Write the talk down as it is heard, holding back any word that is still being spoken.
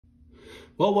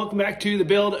Well, welcome back to the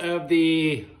build of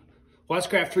the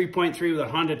Wattscraft 3.3 with a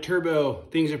Honda Turbo.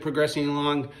 Things are progressing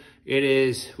along. It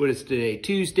is, what is today?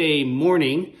 Tuesday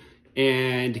morning,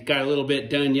 and got a little bit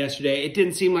done yesterday. It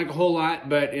didn't seem like a whole lot,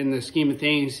 but in the scheme of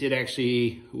things, it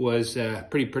actually was a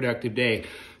pretty productive day.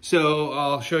 So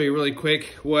I'll show you really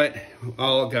quick what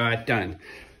all got done.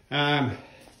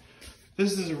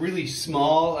 This is a really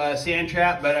small sand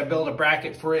trap, but I built a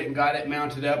bracket for it and got it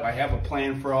mounted up. I have a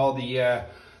plan for all the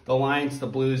lines. The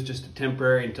blue is just a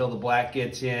temporary until the black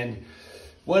gets in.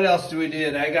 What else do we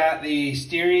did? I got the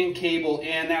steering cable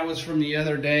in. That was from the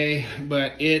other day,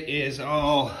 but it is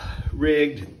all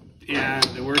rigged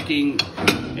and working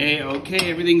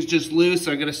a-okay. Everything's just loose.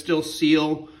 So I'm gonna still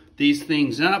seal these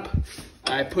things up.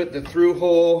 I put the through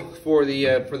hole for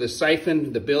the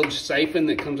siphon, the bilge siphon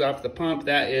that comes off the pump.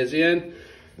 That is in,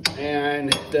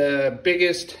 and the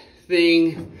biggest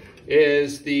thing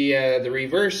is the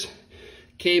reverse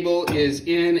cable is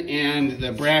in, and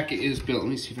the bracket is built. Let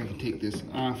me see if I can take this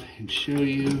off and show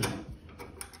you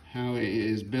how it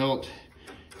is built.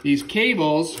 These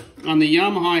cables on the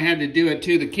Yamaha, I had to do it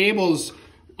too. The cables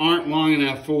aren't long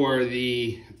enough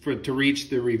to reach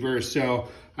the reverse, so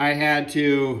I had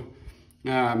to.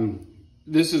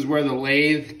 This is where the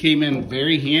lathe came in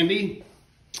very handy.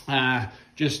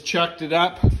 Just chucked it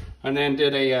up and then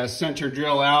did a center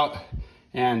drill out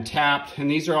and tapped. And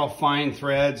these are all fine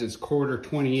threads. It's quarter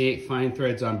 28 fine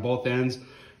threads on both ends.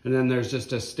 And then there's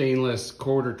just a stainless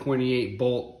quarter 28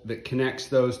 bolt that connects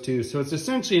those two. So it's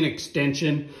essentially an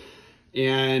extension.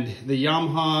 And the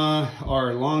Yamaha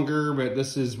are longer, but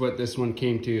this is what this one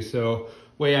came to. So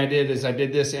way I did is I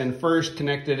did this end first,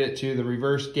 connected it to the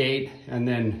reverse gate, and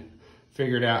then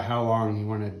figured out how long you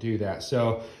want to do that.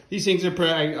 So these things are,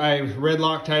 I red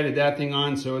Loctited that thing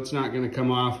on, so it's not going to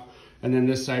come off. And then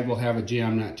this side will have a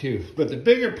jam nut too. But the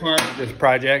bigger part of this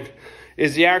project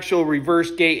is the actual reverse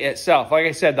gate itself. Like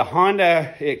I said, the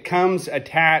Honda, it comes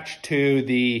attached to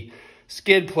the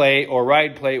skid plate or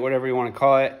ride plate, whatever you want to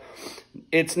call it.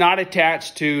 It's not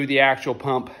attached to the actual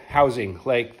pump housing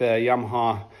like the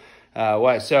Yamaha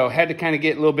was. So had to kind of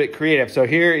get a little bit creative. So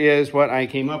here is what I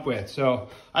came up with. So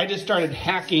I just started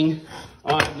hacking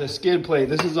on the skid plate.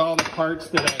 This is all the parts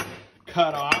that I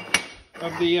cut off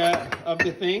of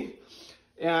the thing,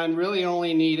 and really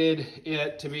only needed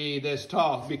it to be this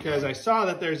tall because I saw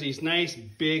that there's these nice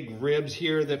big ribs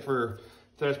here that's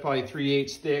probably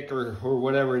 3/8 thick or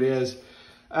whatever it is.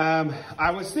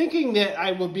 I was thinking that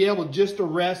I would be able just to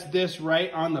rest this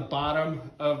right on the bottom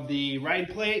of the ride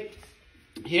plate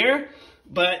here,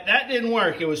 but that didn't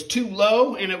work. It was too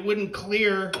low and it wouldn't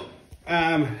clear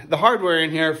the hardware in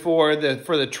here for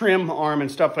the trim arm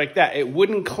and stuff like that. It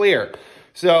wouldn't clear.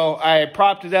 So I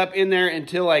propped it up in there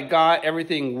until I got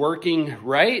everything working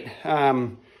right.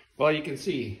 Well, you can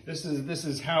see this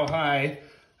is how high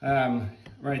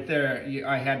right there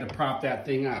I had to prop that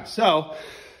thing up. So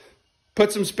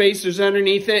put some spacers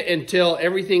underneath it until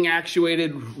everything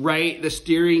actuated right. The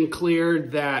steering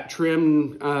cleared, that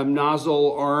trim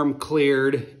nozzle arm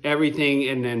cleared, everything,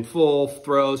 and then full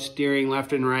throw steering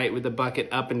left and right with the bucket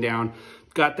up and down.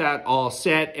 Got that all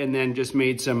set, and then just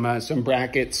made some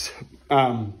brackets.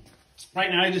 Right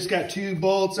now I just got 2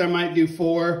 bolts. I might do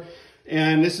 4,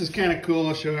 and this is kind of cool.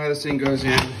 I'll show you how this thing goes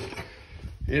in.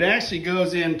 It actually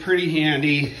goes in pretty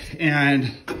handy,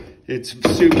 and it's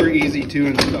super easy to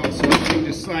install. So this thing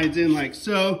just slides in like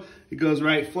so. It goes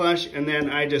right flush, and then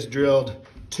I just drilled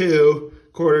 2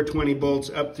 quarter 20 bolts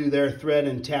up through there, thread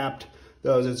and tapped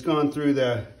those. It's gone through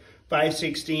the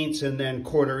 5/16 and then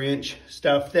 1/4 inch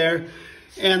stuff there,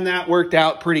 and that worked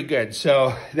out pretty good.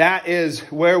 So that is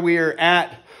where we're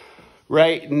at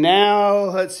right now.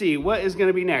 Let's see, what is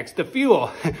gonna be next? The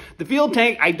fuel. The fuel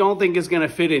tank I don't think is gonna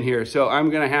fit in here, so I'm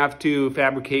gonna have to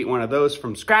fabricate one of those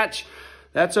from scratch.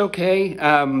 That's okay.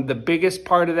 The biggest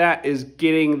part of that is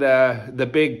getting the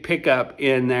big pickup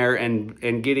in there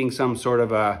and getting some sort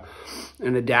of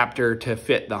an adapter to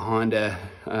fit the Honda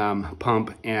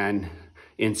pump and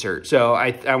insert. So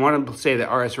I want to say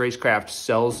that RS Racecraft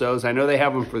sells those. I know they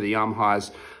have them for the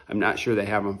Yamahas. I'm not sure they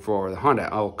have them for the Honda.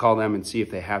 I'll call them and see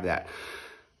if they have that.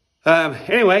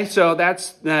 Anyway, so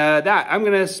that's that. I'm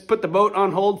going to put the boat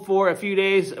on hold for a few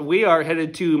days. We are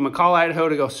headed to McCall, Idaho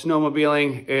to go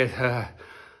snowmobiling. I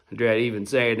dread even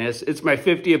saying this. It's my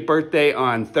 50th birthday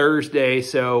on Thursday,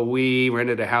 so we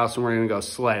rented a house and we're going to go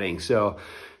sledding. So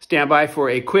stand by for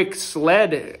a quick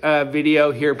sled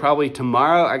video here probably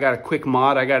tomorrow. I got a quick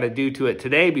mod I got to do to it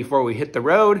today before we hit the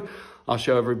road. I'll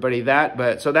show everybody that.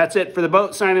 But so that's it for the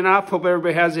boat. Signing off. Hope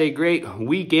everybody has a great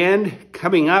weekend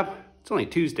coming up. It's only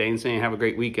Tuesday and saying have a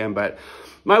great weekend, but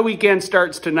my weekend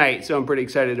starts tonight, so I'm pretty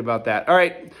excited about that. All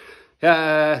right.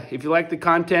 If you like the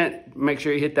content, make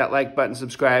sure you hit that like button,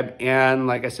 subscribe, and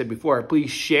like I said before, please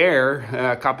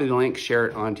share, copy the link, share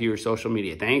it onto your social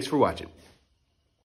media. Thanks for watching.